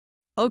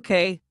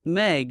Okay,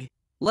 Meg,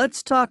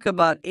 let's talk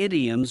about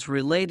idioms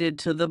related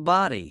to the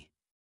body.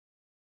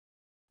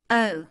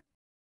 Oh,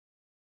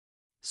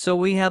 So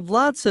we have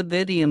lots of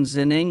idioms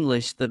in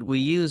English that we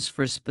use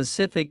for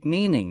specific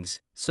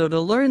meanings, so to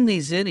learn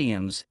these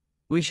idioms,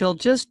 we shall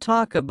just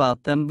talk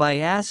about them by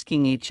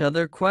asking each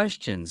other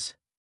questions.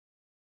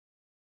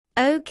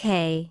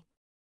 okay.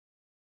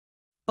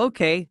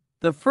 Okay,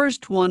 the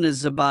first one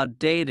is about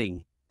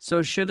dating.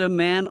 So should a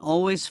man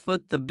always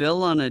foot the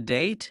bill on a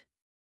date?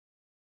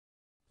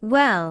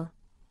 Well,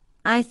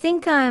 I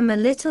think I am a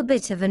little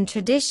bit of a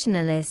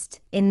traditionalist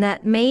in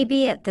that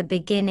maybe at the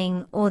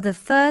beginning or the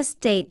first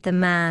date the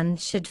man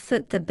should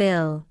foot the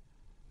bill.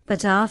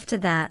 But after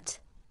that,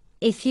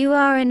 if you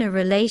are in a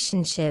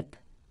relationship,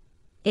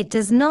 it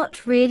does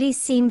not really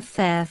seem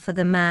fair for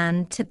the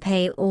man to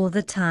pay all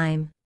the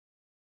time.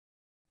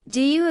 Do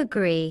you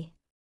agree?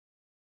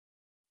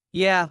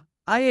 Yeah,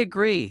 I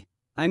agree.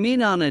 I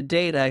mean, on a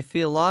date, I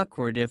feel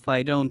awkward if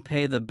I don't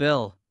pay the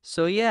bill,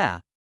 so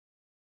yeah.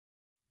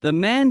 The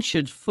man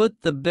should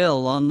foot the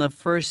bill on the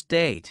first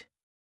date.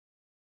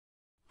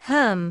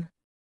 Hum.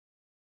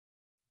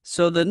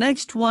 So the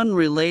next one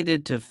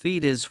related to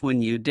feet is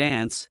when you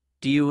dance,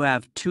 do you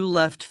have two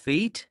left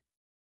feet?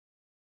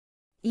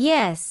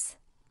 Yes,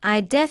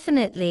 I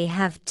definitely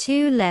have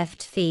two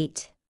left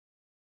feet.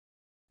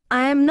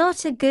 I am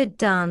not a good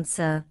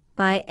dancer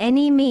by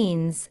any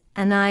means,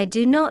 and I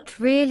do not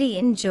really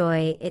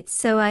enjoy it,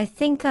 so I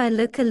think I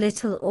look a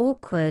little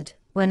awkward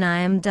when I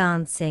am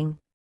dancing.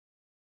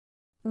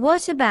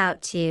 What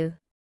about you?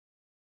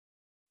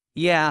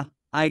 Yeah,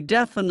 I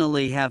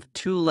definitely have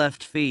two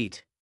left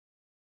feet.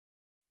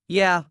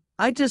 Yeah,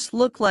 I just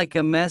look like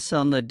a mess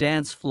on the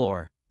dance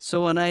floor,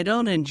 so when I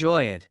don't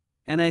enjoy it,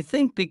 and I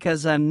think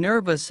because I'm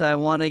nervous I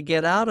want to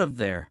get out of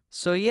there,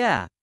 so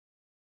yeah.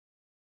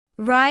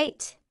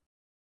 Right?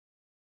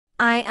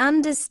 I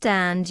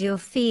understand your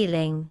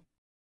feeling.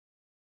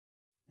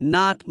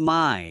 Not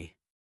my.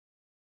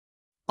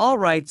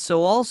 Alright,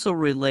 so also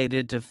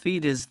related to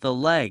feet is the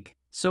leg.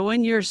 So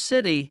in your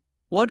city,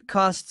 what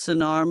costs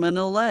an arm and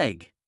a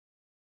leg?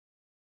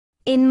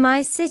 In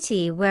my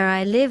city where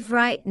I live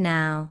right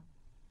now,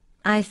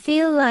 I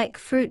feel like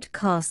fruit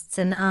costs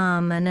an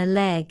arm and a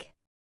leg.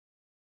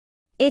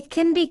 It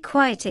can be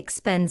quite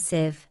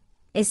expensive,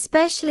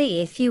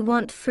 especially if you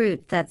want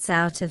fruit that's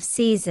out of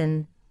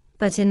season,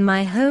 but in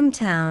my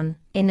hometown,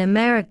 in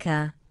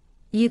America,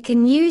 you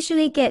can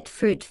usually get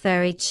fruit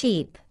very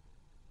cheap.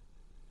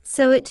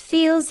 So it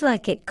feels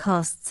like it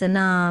costs an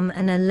arm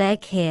and a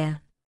leg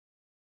here.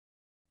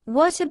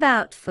 What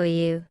about for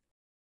you?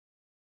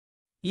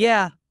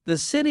 Yeah, the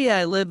city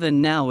I live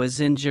in now is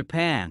in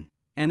Japan,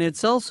 and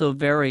it's also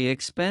very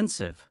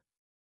expensive.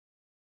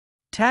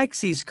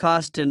 Taxis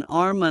cost an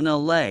arm and a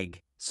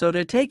leg, so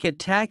to take a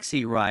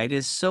taxi ride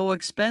is so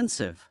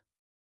expensive.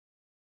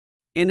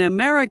 In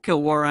America,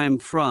 where I'm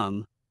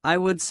from, I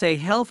would say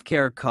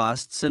healthcare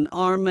costs an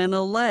arm and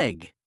a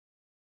leg.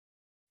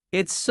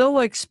 It's so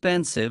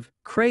expensive,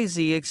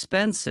 crazy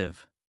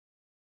expensive.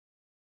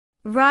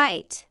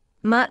 Right,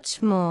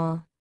 much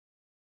more.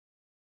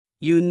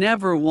 You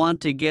never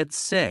want to get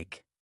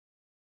sick.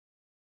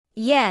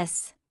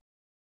 Yes,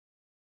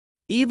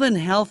 Even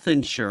health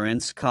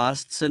insurance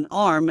costs an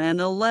arm and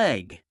a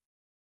leg.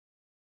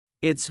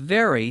 It's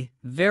very,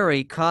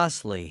 very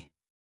costly.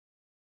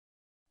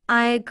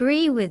 I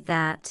agree with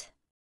that.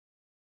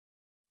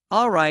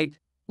 Alright,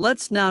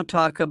 let's now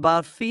talk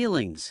about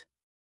feelings.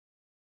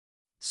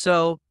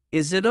 So,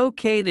 is it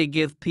okay to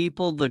give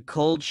people the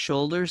cold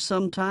shoulder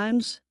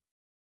sometimes?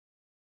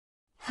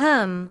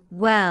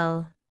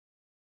 Well,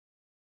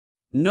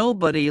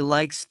 Nobody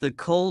likes the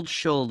cold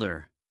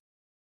shoulder.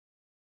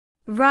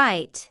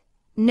 right.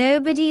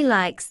 Nobody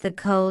likes the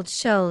cold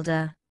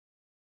shoulder.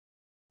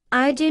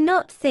 I do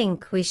not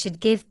think we should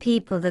give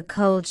people the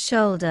cold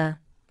shoulder,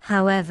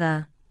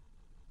 however.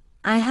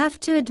 I have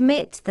to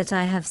admit that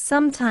I have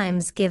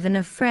sometimes given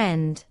a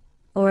friend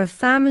or a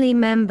family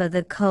member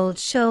the cold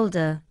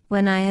shoulder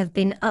when I have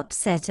been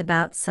upset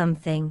about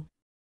something.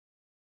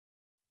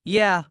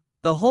 Yeah,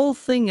 the whole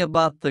thing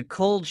about the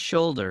cold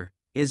shoulder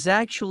is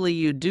actually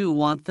you do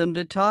want them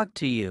to talk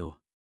to you.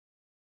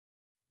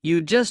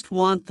 You just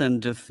want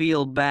them to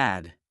feel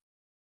bad.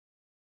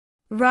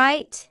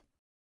 Right?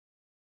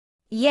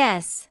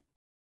 Yes.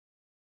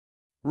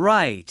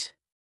 Right.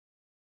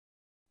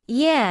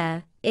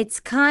 Yeah, it's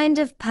kind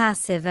of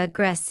passive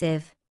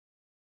aggressive.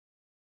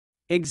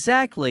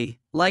 Exactly,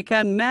 like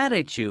I'm mad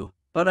at you,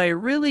 but I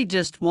really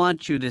just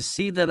want you to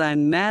see that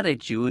I'm mad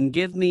at you and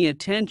give me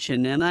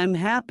attention and I'm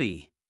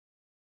happy.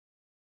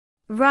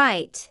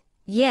 Right,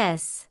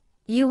 yes.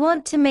 You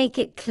want to make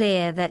it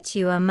clear that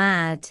you are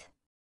mad.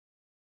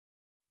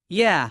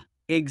 Yeah,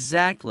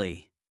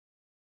 exactly.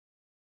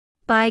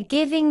 By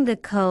giving the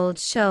cold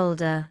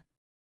shoulder.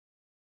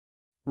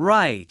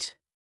 Right.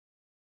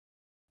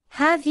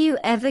 Have you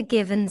ever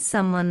given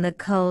someone the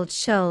cold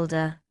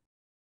shoulder?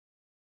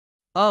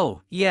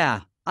 Oh,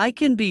 yeah, I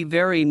can be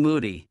very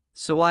moody,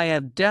 so I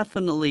have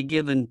definitely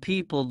given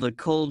people the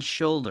cold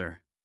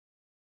shoulder.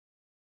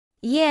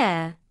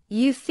 Yeah,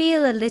 You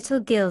feel a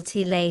little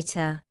guilty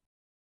later.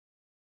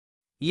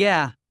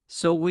 Yeah,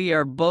 so we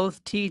are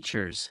both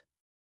teachers.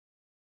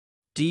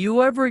 Do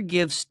you ever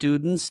give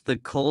students the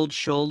cold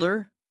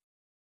shoulder?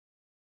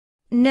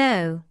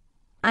 No,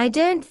 I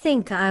don't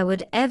think I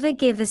would ever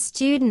give a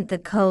student the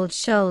cold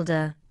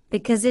shoulder,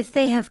 because if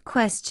they have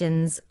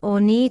questions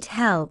or need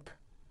help,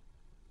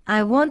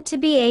 I want to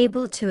be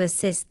able to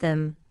assist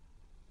them.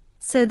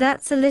 So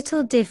that's a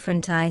little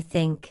different, I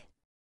think.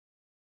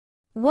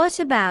 What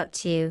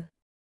about you?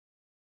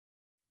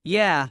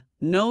 Yeah,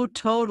 no,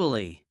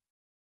 totally.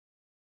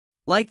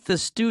 Like the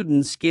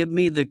students give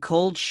me the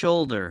cold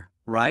shoulder,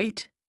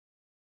 right?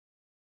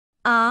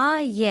 Ah,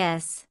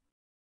 yes.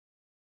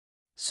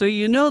 So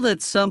you know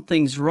that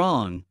something's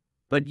wrong,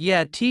 but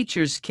yeah,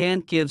 teachers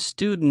can't give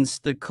students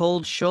the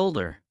cold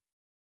shoulder.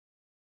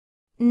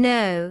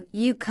 No,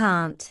 you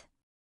can't.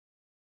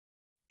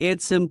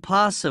 It's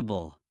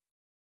impossible.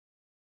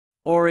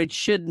 Or it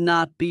should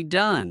not be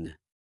done.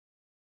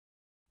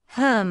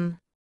 Hum.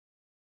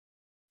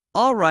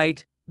 All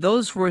right,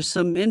 those were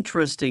some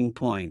interesting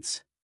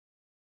points.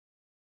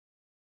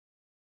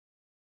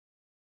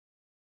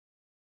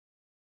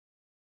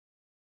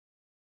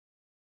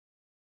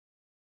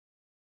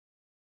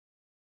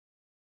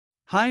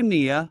 Hi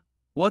Mia,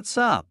 what's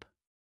up?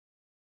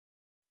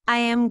 I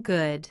am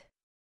good.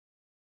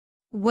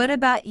 What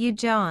about you,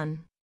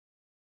 John?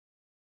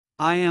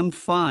 I am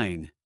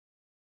fine.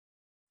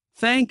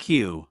 Thank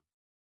you.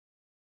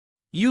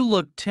 You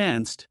look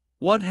tensed.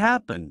 What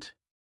happened?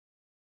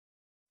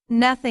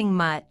 Nothing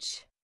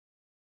much.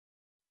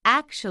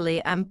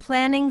 Actually, I'm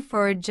planning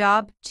for a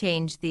job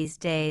change these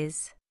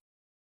days.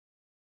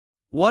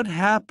 What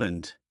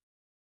happened?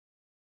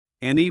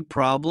 Any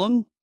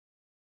problem?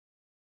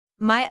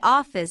 My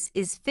office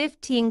is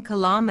 15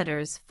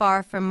 kilometers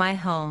far from my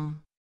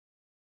home.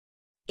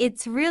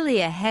 It's really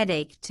a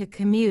headache to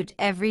commute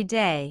every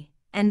day,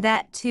 and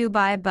that too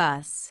by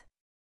bus.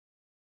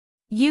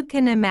 You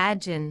can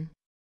imagine.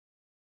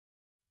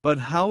 But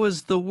how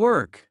is the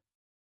work?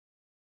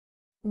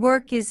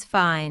 Work is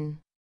fine.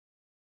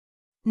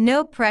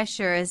 No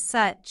pressure as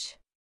such.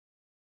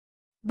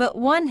 But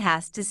one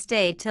has to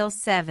stay till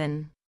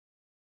 7.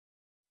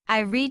 I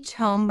reach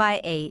home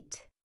by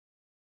 8.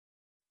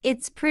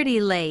 It's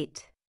pretty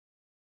late.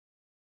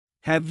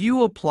 Have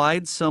you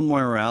applied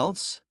somewhere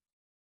else?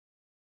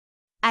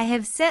 I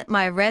have sent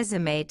my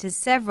resume to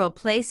several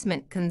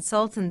placement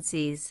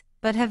consultancies,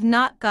 but have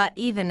not got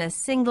even a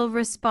single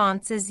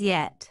response as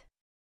yet.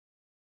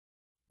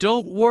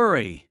 Don't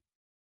worry.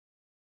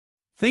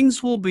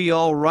 Things will be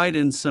all right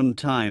in some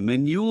time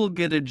and you will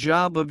get a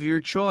job of your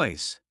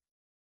choice.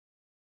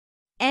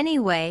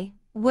 Anyway,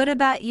 what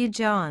about you,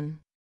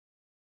 John?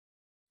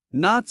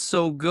 Not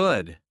so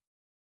good.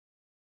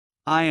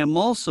 I am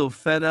also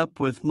fed up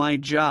with my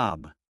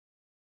job.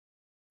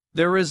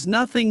 There is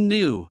nothing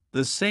new,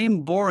 the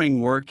same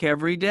boring work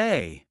every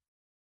day.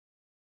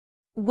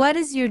 What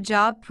is your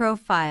job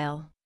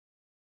profile?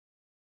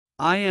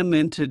 I am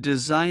into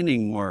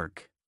designing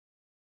work.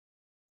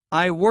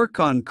 I work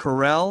on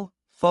Corel,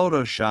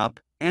 Photoshop,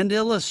 and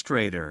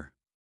Illustrator.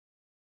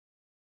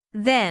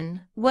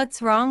 Then,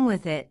 what's wrong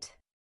with it?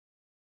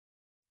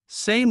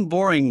 Same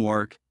boring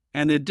work,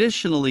 and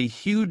additionally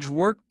huge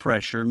work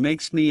pressure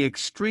makes me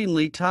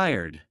extremely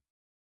tired.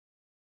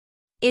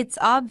 It's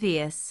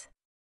obvious.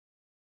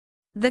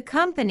 The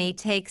company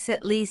takes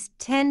at least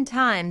 10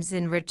 times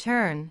in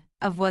return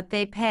of what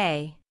they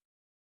pay.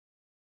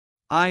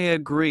 I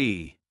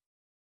agree.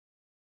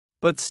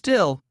 But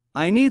still,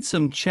 I need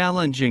some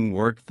challenging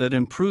work that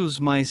improves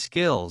my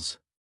skills.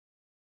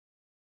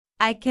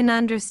 I can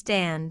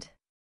understand.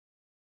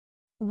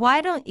 Why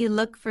don't you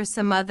look for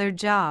some other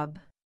job?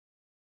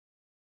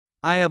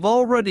 I have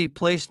already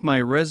placed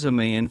my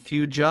resume in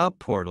few job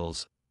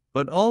portals,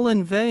 but all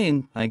in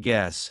vain, I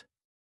guess.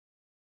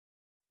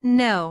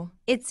 No,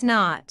 it's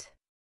not.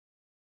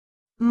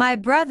 My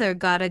brother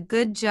got a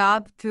good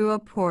job through a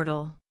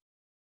portal.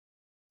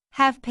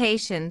 Have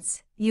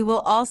patience, you will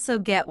also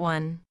get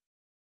one.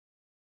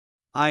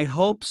 I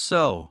hope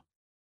so.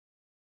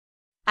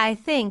 I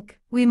think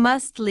we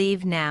must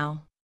leave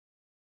now.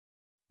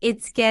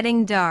 It's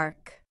getting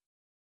dark.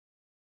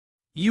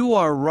 You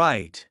are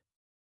right.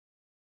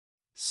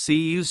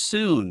 See you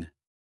soon.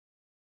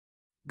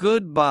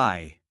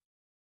 Goodbye.